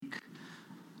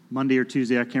Monday or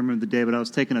Tuesday, I can't remember the day, but I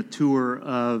was taking a tour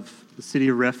of the City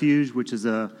of Refuge, which is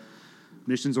a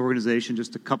missions organization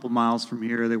just a couple miles from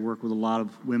here. They work with a lot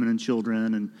of women and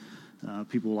children and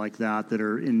people like that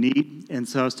are in need. And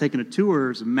so I was taking a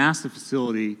tour. It's a massive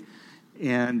facility.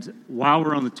 And while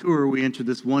we're on the tour, we entered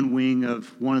this one wing of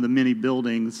one of the many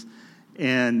buildings.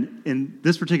 And in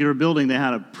this particular building, they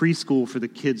had a preschool for the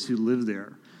kids who live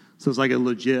there. So it's like a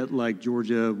legit, like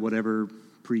Georgia, whatever,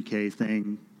 pre-K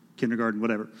thing, kindergarten,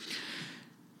 whatever.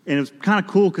 And it was kind of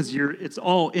cool because it's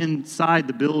all inside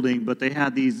the building, but they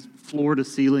had these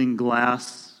floor-to-ceiling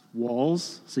glass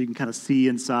walls, so you can kind of see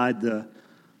inside the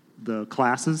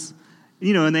classes.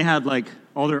 You know, and they had like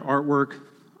all their artwork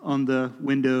on the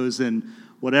windows and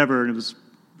whatever, and it was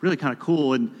really kind of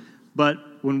cool. But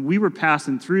when we were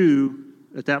passing through,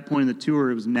 at that point in the tour,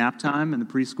 it was nap time in the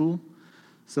preschool.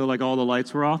 So like all the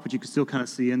lights were off, but you could still kind of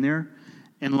see in there.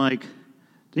 And like,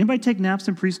 did anybody take naps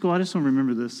in preschool? I just don't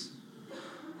remember this.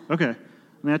 Okay. I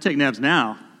mean, I take naps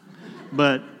now,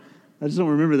 but I just don't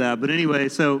remember that. But anyway,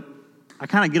 so I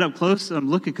kind of get up close and I'm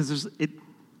looking because it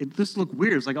just looked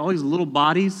weird. It's like all these little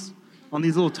bodies on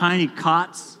these little tiny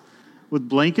cots with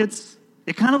blankets.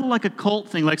 It kind of looked like a cult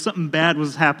thing, like something bad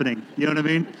was happening. You know what I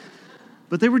mean?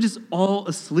 But they were just all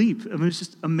asleep. I mean, it was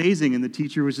just amazing. And the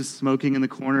teacher was just smoking in the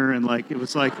corner, and like it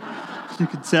was like you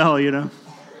could tell, you know.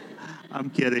 I'm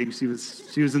kidding. She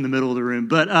was in the middle of the room,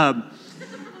 but I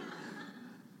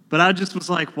just was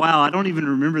like, wow, I don't even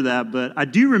remember that. But I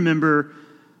do remember.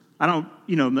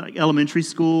 Like elementary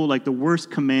school, like the worst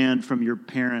command from your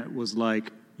parent was like,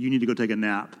 you need to go take a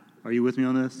nap. Are you with me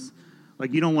on this?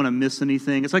 Like, you don't want to miss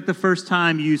anything. It's like the first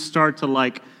time you start to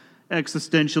like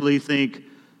existentially think,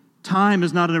 time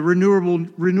is not a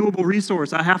renewable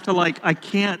resource. I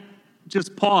can't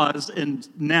just pause and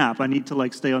nap. I need to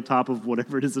like stay on top of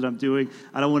whatever it is that I'm doing.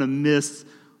 I don't want to miss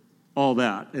all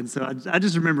that. And so I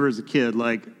just remember as a kid,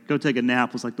 like, go take a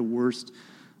nap was like the worst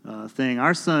thing.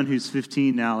 Our son, who's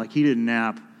 15 now, like, he didn't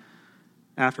nap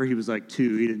after he was like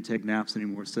 2. He didn't take naps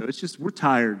anymore. So it's just, we're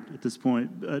tired at this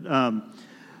point.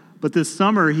 But this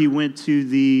summer, he went to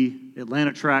the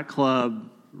Atlanta Track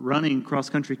Club running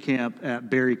cross-country camp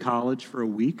at Berry College for a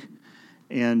week.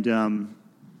 And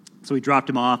so we dropped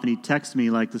him off, and he texted me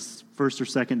like this first or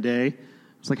second day. I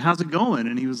was like, how's it going?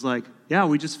 And he was like, yeah,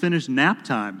 we just finished nap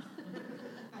time.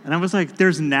 And I was like,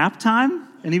 there's nap time?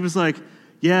 And he was like,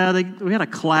 yeah, we had a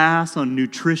class on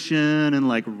nutrition and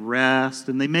like rest,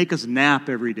 and they make us nap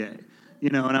every day.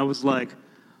 You know, and I was like,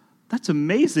 that's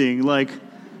amazing. Like,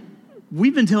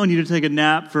 we've been telling you to take a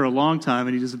nap for a long time,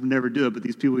 and you just never do it, but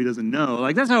these people he doesn't know.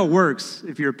 Like, that's how it works.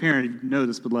 If you're a parent, you know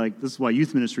this, but like, this is why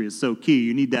youth ministry is so key.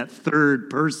 You need that third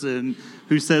person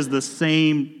who says the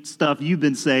same stuff you've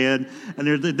been saying,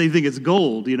 and they think it's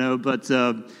gold, you know, but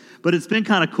it's been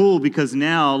kind of cool because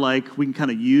now, like, we can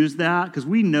kind of use that because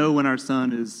we know when our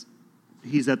son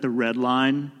he's at the red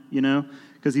line, you know,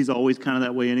 because he's always kind of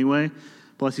that way anyway.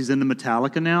 Plus, he's into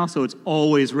Metallica now, so it's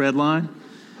always red line.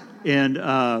 And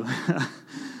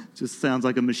just sounds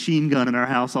like a machine gun in our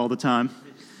house all the time.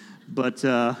 But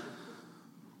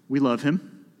we love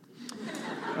him.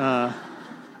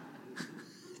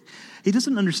 He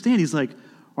doesn't understand. He's like,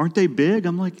 aren't they big?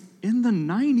 I'm like, in the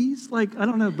 90s? Like, I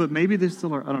don't know, but maybe they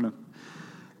still are. I don't know.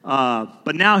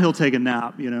 But now he'll take a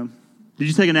nap, you know. Did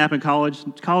you take a nap in college?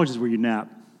 College is where you nap.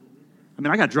 I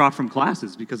mean, I got dropped from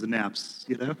classes because of naps,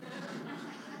 you know.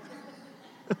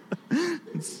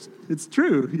 It's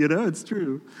true, you know, it's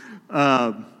true.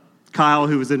 Kyle,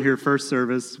 who was in here first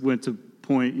service, went to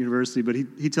Point University, but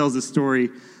he tells this story.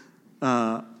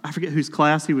 I forget whose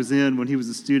class he was in when he was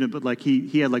a student, but like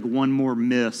he had like one more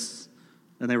miss,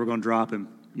 and they were going to drop him,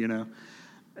 you know.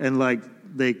 And like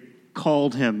they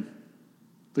called him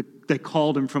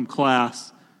from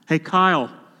class. Hey, Kyle,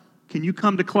 can you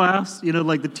come to class? You know,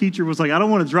 like the teacher was like, I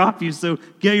don't want to drop you, so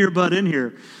get your butt in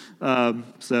here.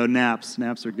 So naps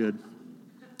are good.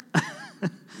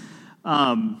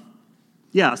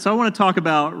 So I want to talk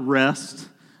about rest.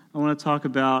 I want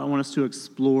us to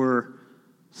explore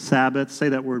Sabbath. Say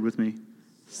that word with me.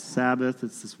 Sabbath.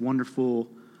 It's this wonderful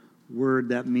word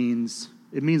that means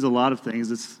a lot of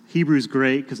things. Hebrew's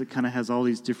great because it kind of has all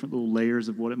these different little layers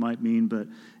of what it might mean, but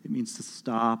it means to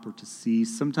stop or to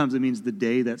cease. Sometimes it means the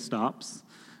day that stops.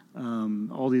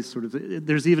 All these sort of,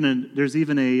 there's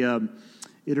even a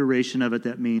iteration of it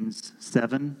that means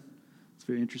 7. It's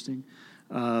very interesting.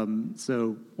 So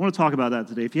I want to talk about that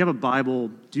today. If you have a Bible,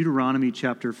 Deuteronomy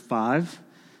chapter 5.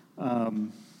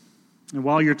 And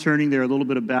while you're turning there, a little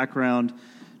bit of background.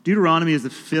 Deuteronomy is the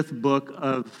 5th book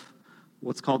of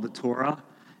what's called the Torah.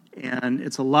 And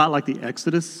it's a lot like the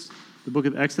Exodus. The book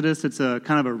of Exodus, it's a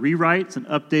kind of a rewrite. It's an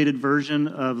updated version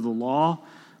of the law.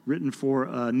 written for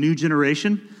a new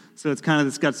generation. So it's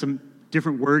got some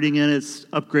different wording in it. It's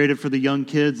upgraded for the young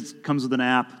kids. It comes with an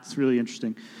app. It's really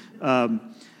interesting.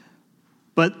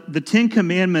 But the Ten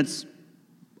Commandments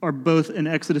are both in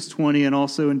Exodus 20 and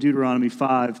also in Deuteronomy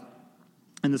 5.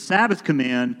 And the Sabbath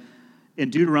command in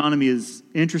Deuteronomy is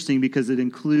interesting because it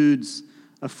includes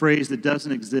a phrase that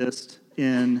doesn't exist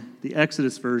in the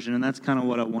Exodus version, and that's kind of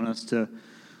what I want us to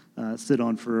sit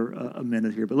on for a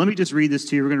minute here. But let me just read this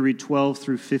to you. We're going to read 12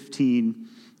 through 15.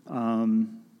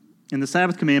 And the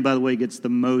Sabbath command, by the way, gets the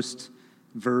most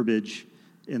verbiage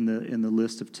in the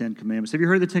list of 10 commandments. Have you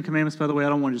heard the 10 commandments, by the way? I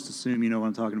don't want to just assume you know what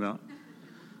I'm talking about.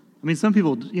 I mean, some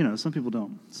people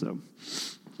don't. So,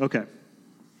 okay.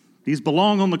 These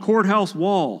belong on the courthouse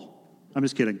wall. I'm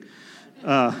just kidding.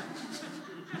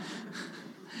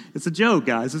 It's a joke,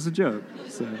 guys. It's a joke.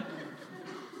 So,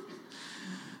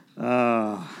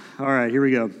 all right, here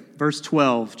we go. Verse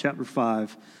 12, chapter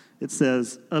 5. It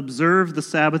says, "Observe the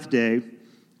Sabbath day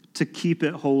to keep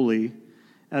it holy,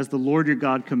 as the Lord your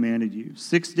God commanded you.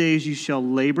 6 days you shall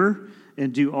labor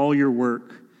and do all your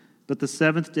work. But the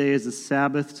seventh day is a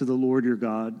Sabbath to the Lord your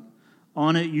God.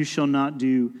 On it you shall not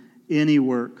do any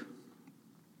work.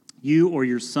 You or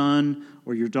your son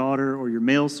or your daughter or your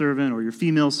male servant or your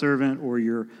female servant or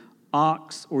your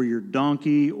ox or your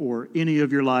donkey or any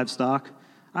of your livestock."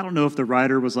 I don't know if the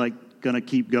writer was going to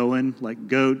keep going, like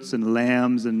goats and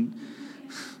lambs, and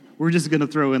we're just going to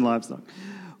throw in livestock.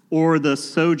 "Or the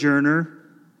sojourner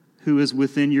who is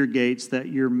within your gates, that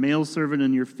your male servant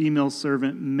and your female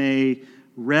servant may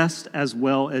rest as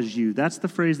well as you." That's the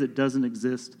phrase that doesn't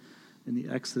exist in the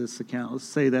Exodus account. Let's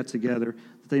say that together.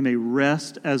 That they may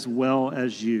rest as well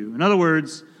as you. In other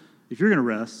words, if you're going to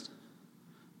rest,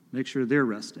 make sure they're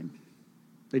resting.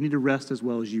 They need to rest as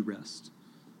well as you rest.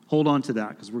 Hold on to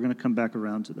that, because we're going to come back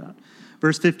around to that.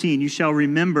 Verse 15, "You shall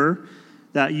remember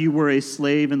that you were a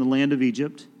slave in the land of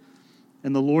Egypt,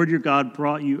 and the Lord your God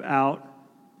brought you out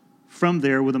from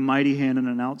there with a mighty hand and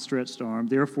an outstretched arm.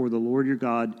 Therefore, the Lord your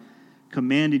God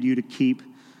commanded you to keep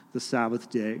the Sabbath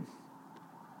day."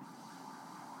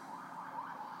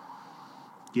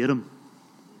 Get him.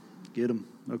 Get him.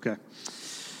 Okay.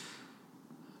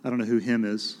 I don't know who him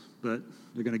is, but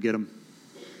they're going to get him.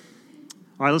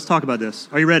 All right, let's talk about this.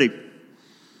 Are you ready?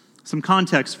 Some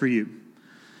context for you.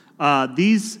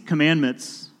 These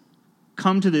commandments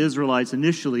come to the Israelites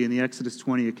initially in the Exodus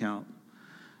 20 account.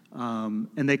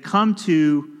 And they come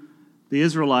to the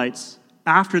Israelites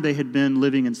after they had been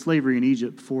living in slavery in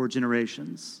Egypt for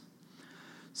generations.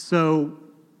 So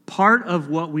part of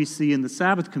what we see in the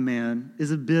Sabbath command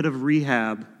is a bit of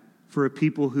rehab for a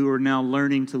people who are now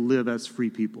learning to live as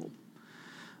free people.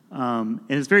 And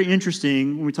it's very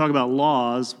interesting when we talk about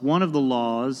laws. One of the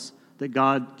laws that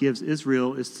God gives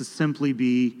Israel is to simply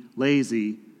be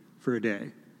lazy for a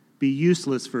day, be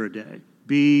useless for a day,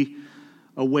 be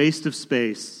a waste of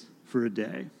space for a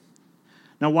day.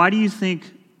 Now, why do you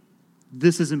think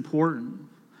this is important?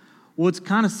 Well, it's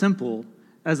kind of simple.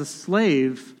 As a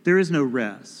slave, there is no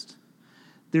rest.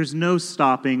 There's no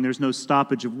stopping. There's no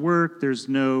stoppage of work. There's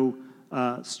no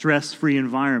stress-free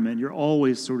environment. You're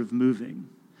always sort of moving.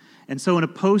 And so in a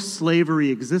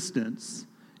post-slavery existence,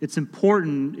 it's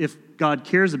important, if God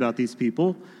cares about these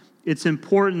people, it's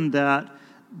important that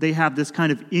they have this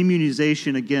kind of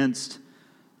immunization against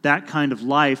that kind of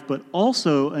life, but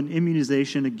also an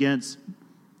immunization against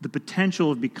the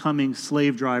potential of becoming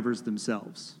slave drivers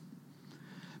themselves.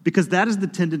 Because that is the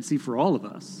tendency for all of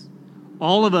us.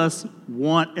 All of us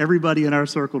want everybody in our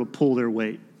circle to pull their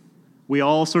weight. We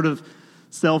all sort of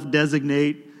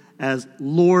self-designate as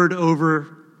Lord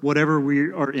over whatever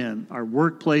we are in, our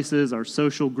workplaces, our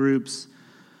social groups,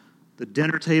 the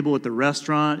dinner table at the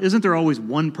restaurant. Isn't there always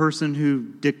one person who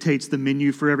dictates the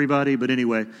menu for everybody? But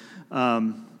anyway,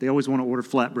 they always want to order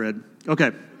flatbread.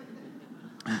 Okay.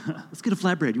 Let's get a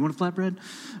flatbread. You want a flatbread?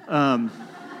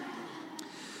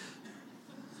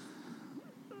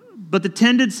 But the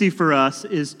tendency for us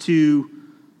is to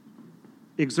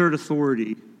exert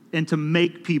authority and to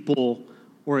make people,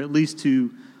 or at least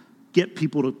to get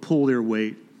people to pull their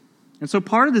weight. And so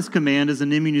part of this command is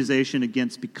an immunization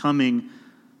against becoming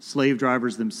slave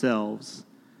drivers themselves.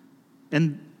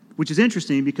 And which is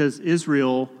interesting because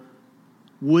Israel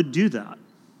would do that.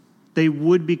 They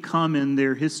would become in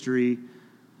their history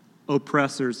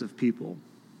oppressors of people.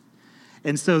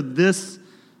 And so this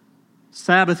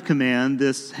Sabbath command,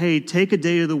 this, hey, take a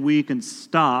day of the week and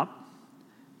stop,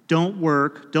 don't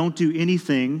work, don't do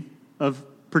anything of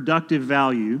productive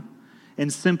value,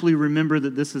 and simply remember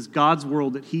that this is God's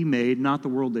world that He made, not the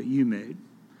world that you made.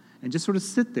 And just sort of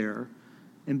sit there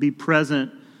and be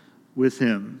present with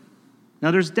Him.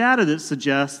 Now, there's data that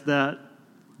suggests that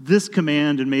this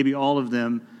command, and maybe all of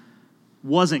them,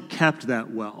 wasn't kept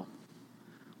that well.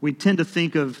 We tend to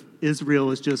think of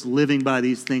Israel as just living by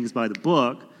these things by the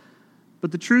book,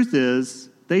 but the truth is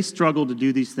they struggle to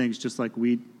do these things just like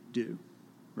we do,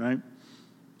 right?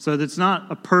 So it's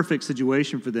not a perfect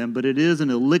situation for them, but it is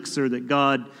an elixir that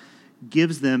God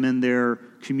gives them in their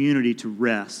community to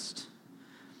rest.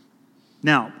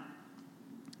 Now,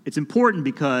 it's important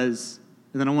because,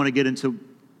 and then I want to get into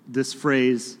this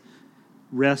phrase,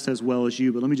 rest as well as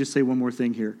you, but let me just say one more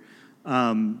thing here.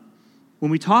 When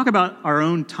we talk about our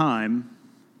own time,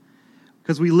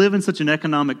 because we live in such an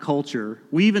economic culture,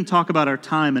 we even talk about our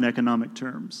time in economic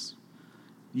terms.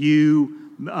 You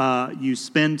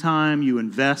spend time, you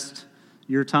invest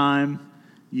your time,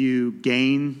 you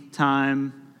gain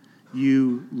time,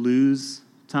 you lose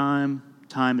time.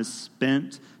 Time is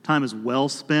spent. Time is well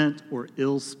spent or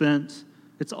ill spent.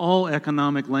 It's all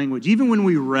economic language. Even when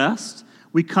we rest,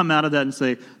 we come out of that and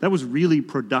say, that was really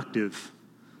productive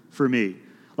for me.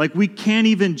 Like, we can't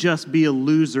even just be a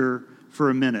loser for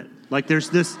a minute. Like, there's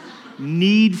this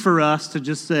need for us to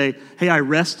just say, hey, I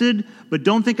rested, but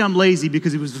don't think I'm lazy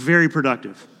because it was very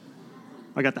productive.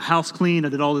 I got the house clean, I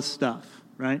did all this stuff,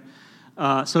 right?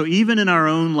 So even in our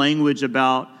own language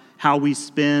about how we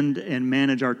spend and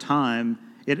manage our time,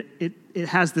 it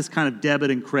has this kind of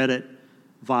debit and credit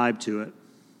vibe to it,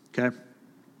 okay?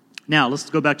 Now, let's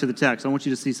go back to the text. I want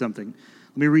you to see something.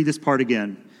 Let me read this part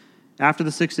again. After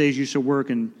the 6 days you shall work,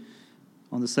 and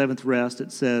on the seventh rest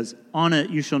it says, on it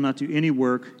you shall not do any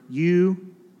work,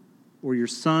 you or your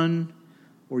son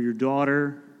or your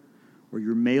daughter or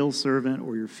your male servant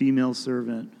or your female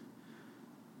servant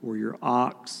or your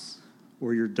ox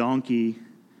or your donkey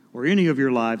or any of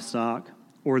your livestock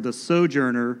or the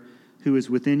sojourner who is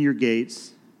within your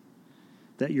gates,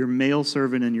 that your male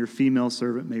servant and your female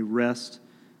servant may rest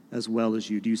as well as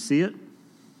you. Do you see it?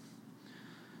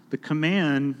 The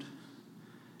command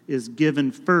is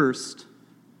given first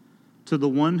to the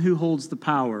one who holds the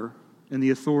power and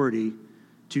the authority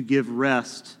to give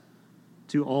rest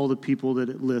to all the people that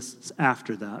it lists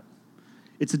after that.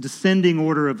 It's a descending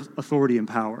order of authority and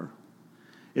power.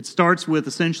 It starts with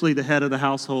essentially the head of the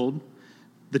household,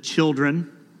 the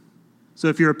children. So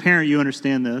if you're a parent, you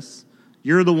understand this.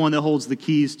 You're the one that holds the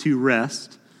keys to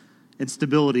rest and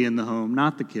stability in the home,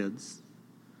 not the kids.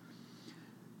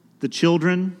 The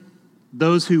children,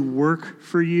 those who work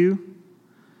for you,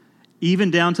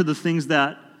 even down to the things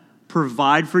that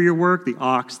provide for your work, the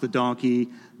ox, the donkey.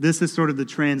 This is sort of the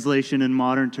translation in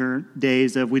modern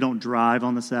days of we don't drive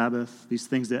on the Sabbath, these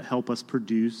things that help us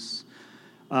produce.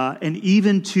 And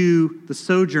even to the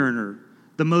sojourner,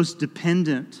 the most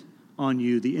dependent on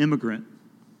you, the immigrant.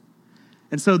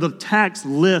 And so the text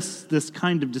lists this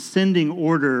kind of descending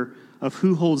order of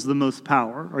who holds the most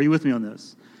power. Are you with me on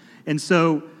this? And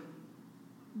so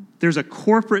there's a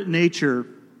corporate nature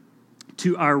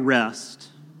to our rest.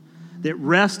 That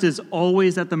rest is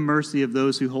always at the mercy of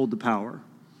those who hold the power.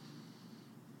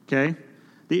 Okay?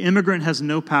 The immigrant has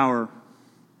no power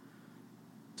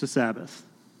to Sabbath.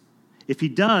 If he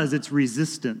does, it's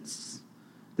resistance.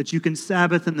 That you can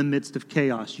Sabbath in the midst of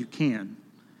chaos. You can.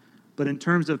 But in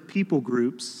terms of people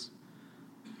groups,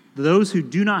 those who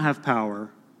do not have power,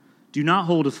 do not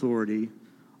hold authority,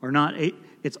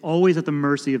 it's always at the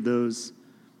mercy of those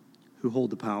who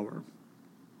hold the power.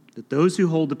 That those who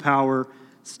hold the power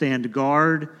stand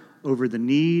guard over the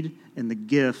need and the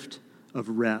gift of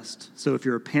rest. So if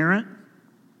you're a parent,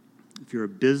 if you're a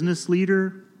business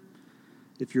leader,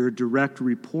 if you're a direct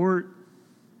report,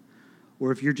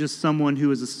 or if you're just someone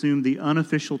who has assumed the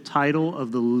unofficial title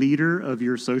of the leader of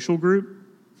your social group,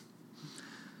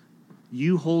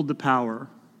 you hold the power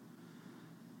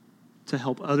to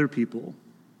help other people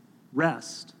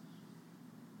rest.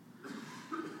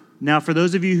 Now, for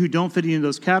those of you who don't fit into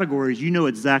those categories, you know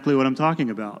exactly what I'm talking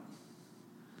about.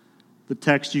 The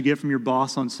text you get from your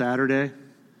boss on Saturday,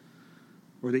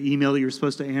 or the email that you're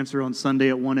supposed to answer on Sunday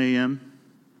at 1 a.m.,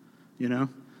 you know?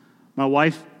 My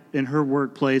wife, in her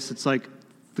workplace, it's like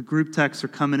the group texts are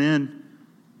coming in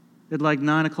at like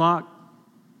 9 o'clock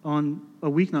on a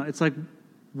weeknight. It's like,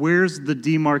 where's the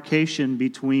demarcation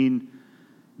between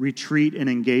retreat and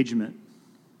engagement?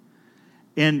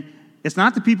 And it's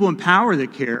not the people in power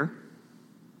that care,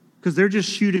 because they're just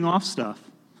shooting off stuff.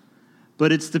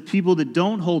 But it's the people that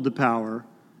don't hold the power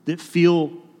that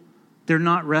feel they're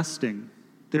not resting.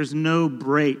 There's no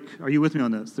break. Are you with me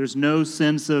on this? There's no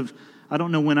sense of, I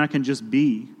don't know when I can just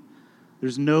be.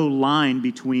 There's no line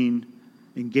between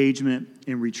engagement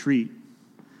and retreat.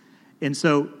 And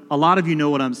so a lot of you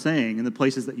know what I'm saying, in the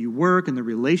places that you work and the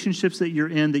relationships that you're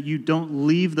in, that you don't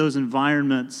leave those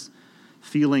environments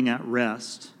feeling at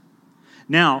rest.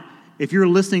 Now, if you're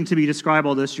listening to me describe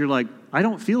all this, you're like, I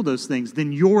don't feel those things,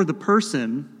 then you're the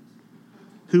person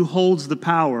who holds the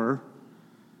power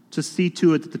to see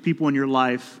to it that the people in your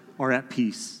life are at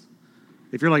peace.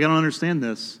 If you're like, I don't understand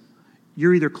this,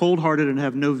 you're either cold-hearted and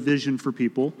have no vision for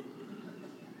people,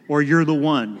 or you're the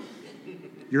one.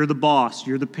 You're the boss,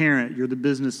 you're the parent, you're the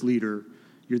business leader,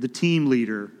 you're the team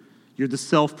leader, you're the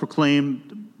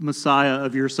self-proclaimed Messiah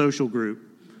of your social group.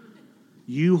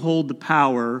 You hold the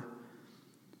power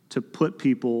to put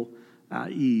people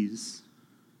at ease.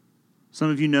 Some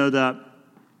of you know that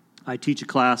I teach a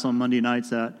class on Monday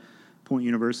nights at Point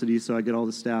University, so I get all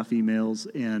the staff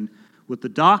emails. And with the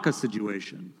DACA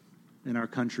situation in our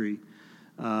country,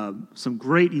 some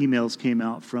great emails came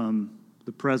out from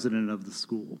the president of the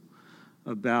school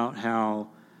about how,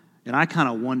 and I kind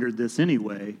of wondered this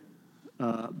anyway,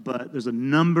 but there's a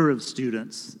number of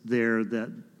students there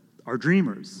that are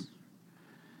dreamers.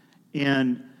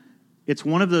 And it's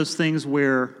one of those things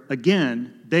where,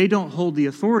 again, they don't hold the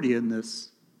authority in this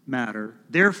matter.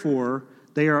 Therefore,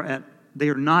 they are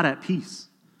not at peace.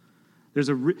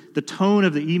 The tone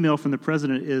of the email from the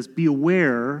president is, be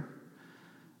aware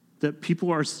that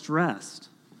people are stressed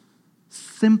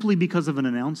simply because of an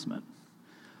announcement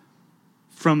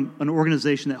from an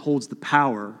organization that holds the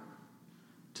power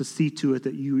to see to it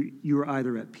that you are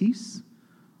either at peace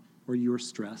or you are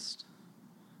stressed.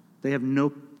 They have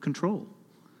no control.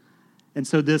 And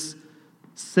so this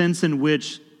sense in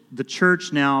which the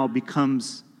church now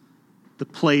becomes the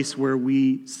place where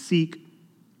we seek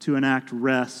to enact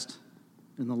rest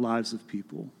in the lives of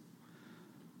people.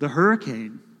 The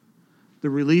hurricane, the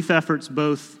relief efforts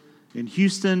both in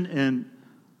Houston and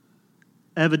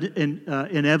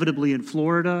inevitably in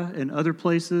Florida and other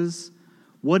places,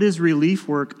 what is relief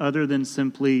work other than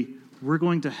simply, we're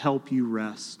going to help you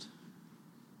rest.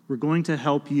 We're going to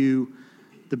help you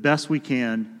the best we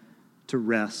can to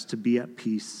rest, to be at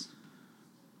peace.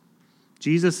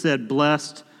 Jesus said,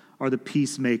 blessed are the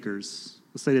peacemakers.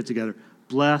 Let's say that together.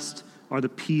 Blessed are the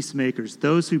peacemakers,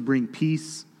 those who bring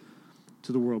peace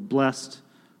to the world. Blessed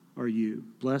are you.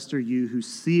 Blessed are you who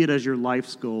see it as your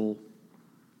life's goal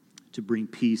to bring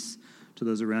peace to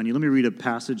those around you. Let me read a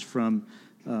passage from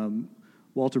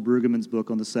Walter Brueggemann's book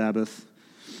on the Sabbath.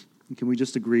 And can we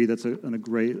just agree that's a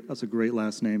great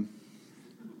last name?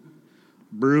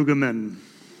 Brueggemann.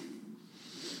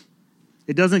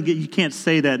 You can't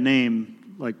say that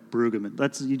name like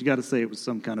Brueggemann. You got to say it was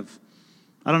some kind of,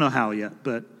 I don't know how yet,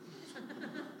 but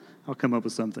I'll come up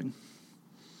with something.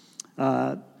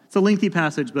 It's a lengthy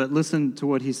passage, but listen to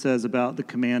what he says about the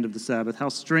command of the Sabbath. How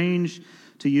strange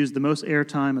to use the most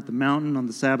airtime at the mountain on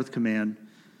the Sabbath command.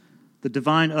 The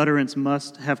divine utterance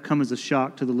must have come as a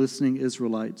shock to the listening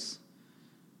Israelites.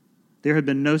 There had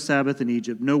been no Sabbath in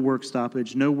Egypt, no work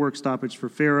stoppage for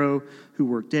Pharaoh, who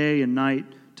worked day and night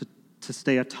to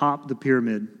stay atop the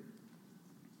pyramid.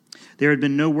 There had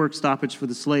been no work stoppage for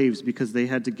the slaves because they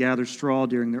had to gather straw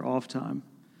during their off time.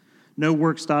 No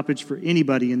work stoppage for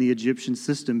anybody in the Egyptian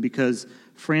system because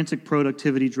frantic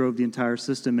productivity drove the entire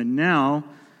system. And now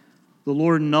the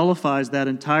Lord nullifies that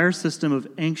entire system of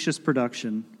anxious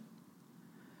production.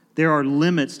 There are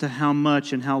limits to how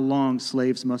much and how long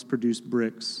slaves must produce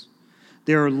bricks.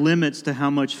 There are limits to how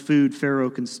much food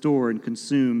Pharaoh can store and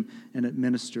consume and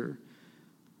administer.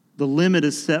 The limit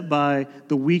is set by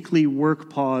the weekly work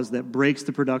pause that breaks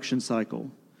the production cycle.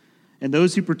 And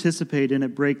those who participate in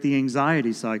it break the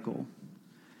anxiety cycle.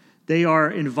 They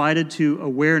are invited to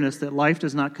awareness that life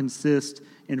does not consist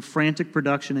in frantic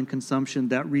production and consumption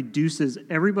that reduces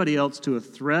everybody else to a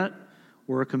threat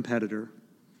or a competitor.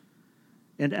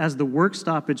 And as the work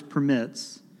stoppage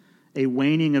permits a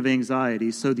waning of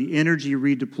anxiety, so the energy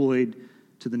redeployed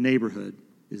to the neighborhood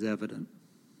is evident.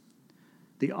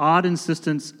 The odd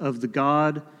insistence of the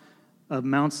God of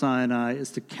Mount Sinai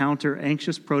is to counter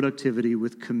anxious productivity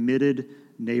with committed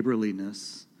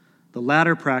neighborliness. The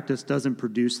latter practice doesn't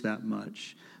produce that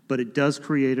much, but it does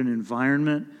create an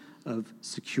environment of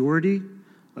security,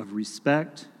 of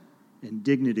respect, and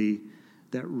dignity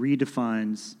that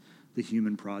redefines the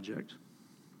human project.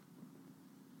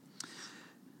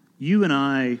 You and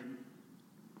I,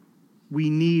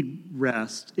 we need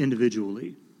rest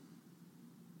individually.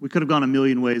 We could have gone a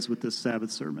million ways with this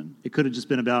Sabbath sermon. It could have just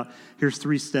been about, here's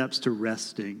 3 steps to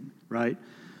resting, right?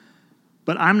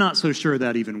 But I'm not so sure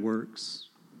that even works,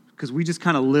 because we just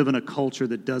kind of live in a culture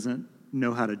that doesn't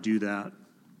know how to do that.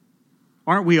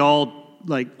 Aren't we all,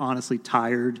 honestly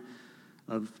tired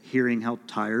of hearing how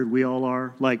tired we all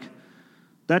are?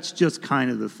 That's just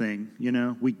kind of the thing,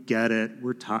 We get it.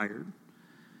 We're tired.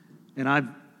 And I've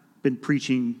been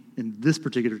preaching in this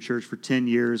particular church for 10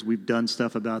 years. We've done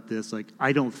stuff about this.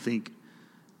 I don't think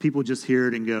people just hear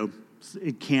it and go,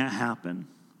 It can't happen.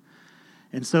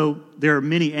 And so there are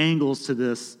many angles to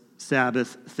this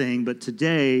Sabbath thing, but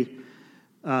today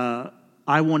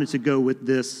I wanted to go with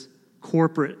this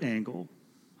corporate angle,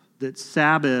 that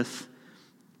Sabbath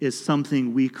is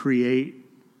something we create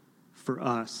for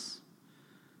us.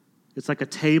 It's like a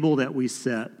table that we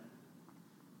set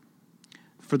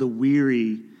for the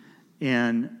weary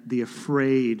and the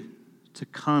afraid to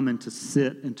come and to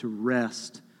sit and to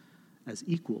rest as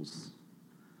equals.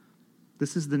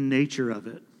 This is the nature of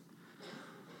it,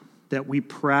 that we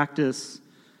practice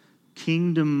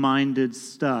kingdom-minded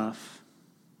stuff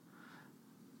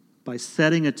by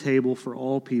setting a table for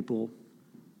all people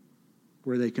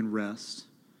where they can rest.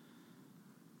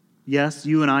 Yes,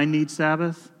 you and I need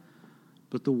Sabbath,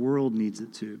 but the world needs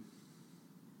it too.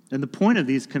 And the point of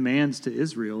these commands to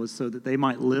Israel is so that they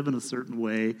might live in a certain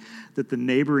way that the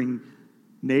neighboring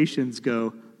nations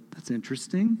go, that's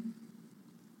interesting.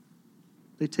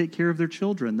 They take care of their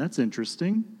children. That's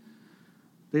interesting.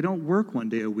 They don't work one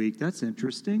day a week. That's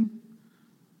interesting.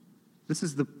 This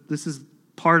is the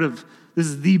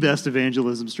best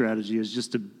evangelism strategy, is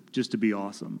just to be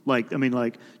awesome.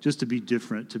 Just to be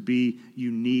different, to be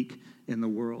unique in the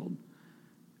world.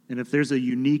 And if there's a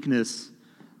uniqueness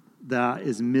that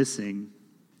is missing,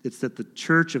 it's that the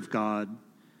church of God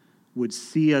would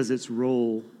see as its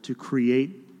role to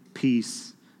create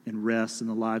peace and rest in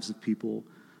the lives of people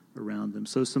around them.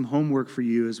 So some homework for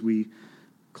you as we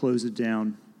close it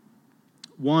down.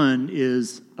 One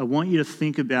is, I want you to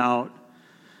think about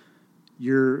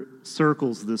your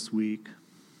circles this week.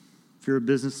 If you're a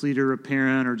business leader, a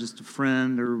parent, or just a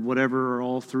friend, or whatever, or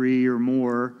all three or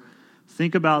more,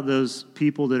 think about those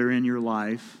people that are in your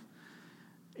life.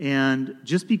 And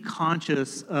just be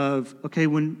conscious of, okay,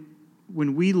 when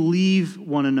we leave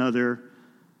one another,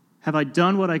 have I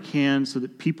done what I can so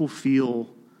that people feel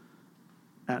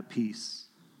at peace?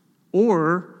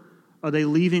 Or are they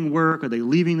leaving work? Are they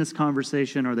leaving this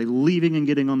conversation? Are they leaving and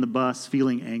getting on the bus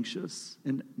feeling anxious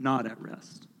and not at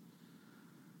rest?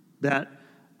 That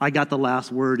I got the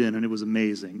last word in and it was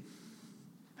amazing.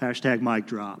 Hashtag mic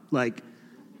drop.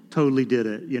 Totally did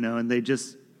it, and they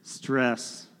just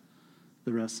stress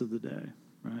the rest of the day,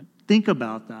 right? Think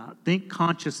about that. Think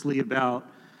consciously about,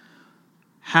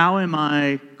 how am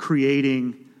I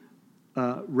creating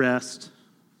rest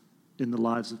in the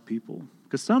lives of people?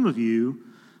 Because some of you,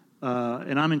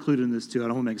 and I'm included in this too, I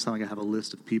don't want to make it sound like I have a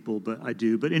list of people, but I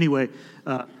do. But anyway,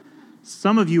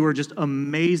 some of you are just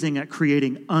amazing at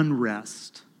creating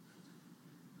unrest.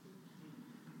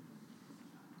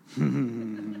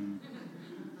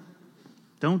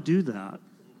 Don't do that.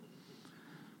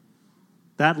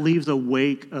 That leaves a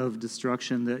wake of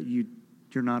destruction that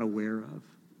you're not aware of.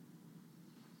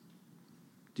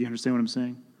 Do you understand what I'm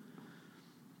saying?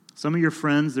 Some of your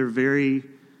friends, they're very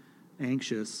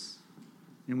anxious.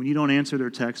 And when you don't answer their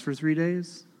text for 3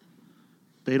 days,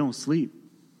 they don't sleep.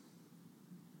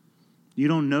 You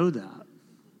don't know that,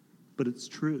 but it's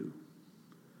true.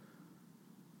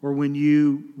 Or when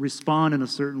you respond in a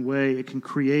certain way, it can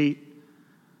create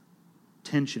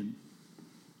tension.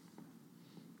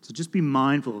 So just be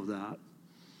mindful of that.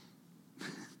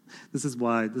 This is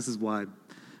why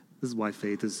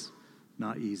faith is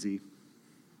not easy.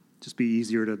 Just be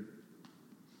easier to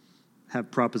have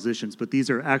propositions, but these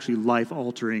are actually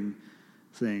life-altering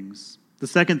things. The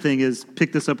second thing is,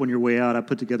 pick this up on your way out. I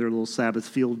put together a little Sabbath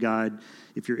field guide.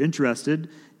 If you're interested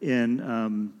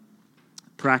in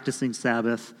practicing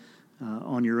Sabbath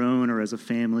on your own or as a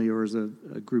family or as a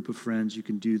group of friends, you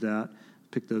can do that.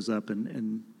 Pick those up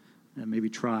and maybe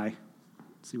try,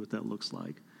 see what that looks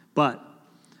like. But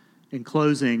in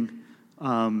closing,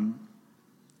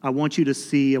 I want you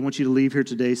to leave here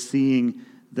today seeing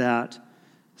that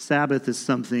Sabbath is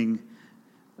something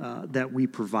that we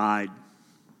provide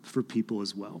for people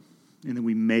as well. And then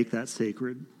we make that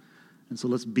sacred. And so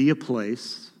let's be a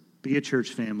place, be a church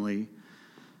family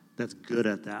that's good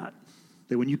at that.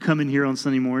 That when you come in here on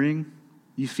Sunday morning,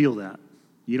 you feel that.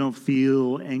 You don't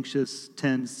feel anxious,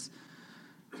 tense.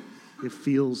 It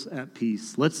feels at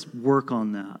peace. Let's work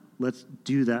on that. Let's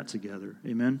do that together.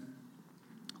 Amen?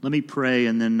 Let me pray,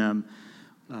 and then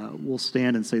we'll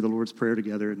stand and say the Lord's Prayer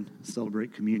together and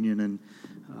celebrate communion,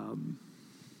 and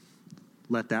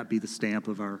let that be the stamp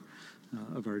of our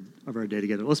day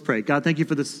together. Let's pray. God, thank you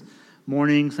for this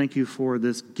morning. Thank you for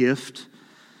this gift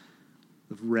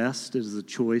of rest. It is a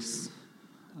choice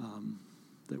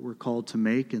that we're called to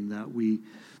make, and that we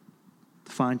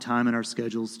find time in our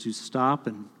schedules to stop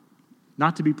and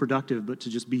not to be productive, but to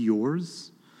just be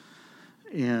yours,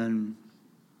 and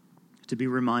to be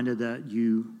reminded that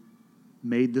you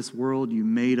made this world, you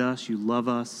made us, you love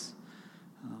us.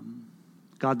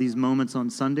 God, these moments on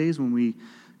Sundays when we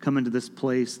come into this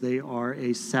place, they are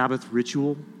a Sabbath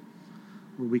ritual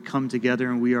where we come together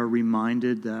and we are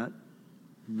reminded that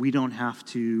we don't have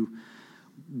to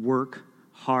work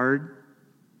hard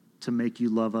to make you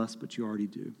love us, but you already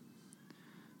do.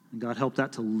 And God, help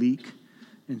that to leak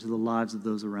into the lives of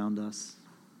those around us.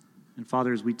 And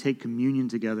Father, as we take communion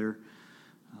together,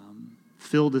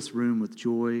 fill this room with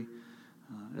joy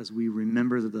as we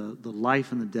remember the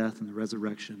life and the death and the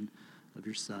resurrection of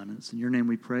your Son. It's in your name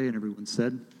we pray, and everyone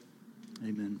said,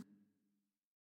 amen.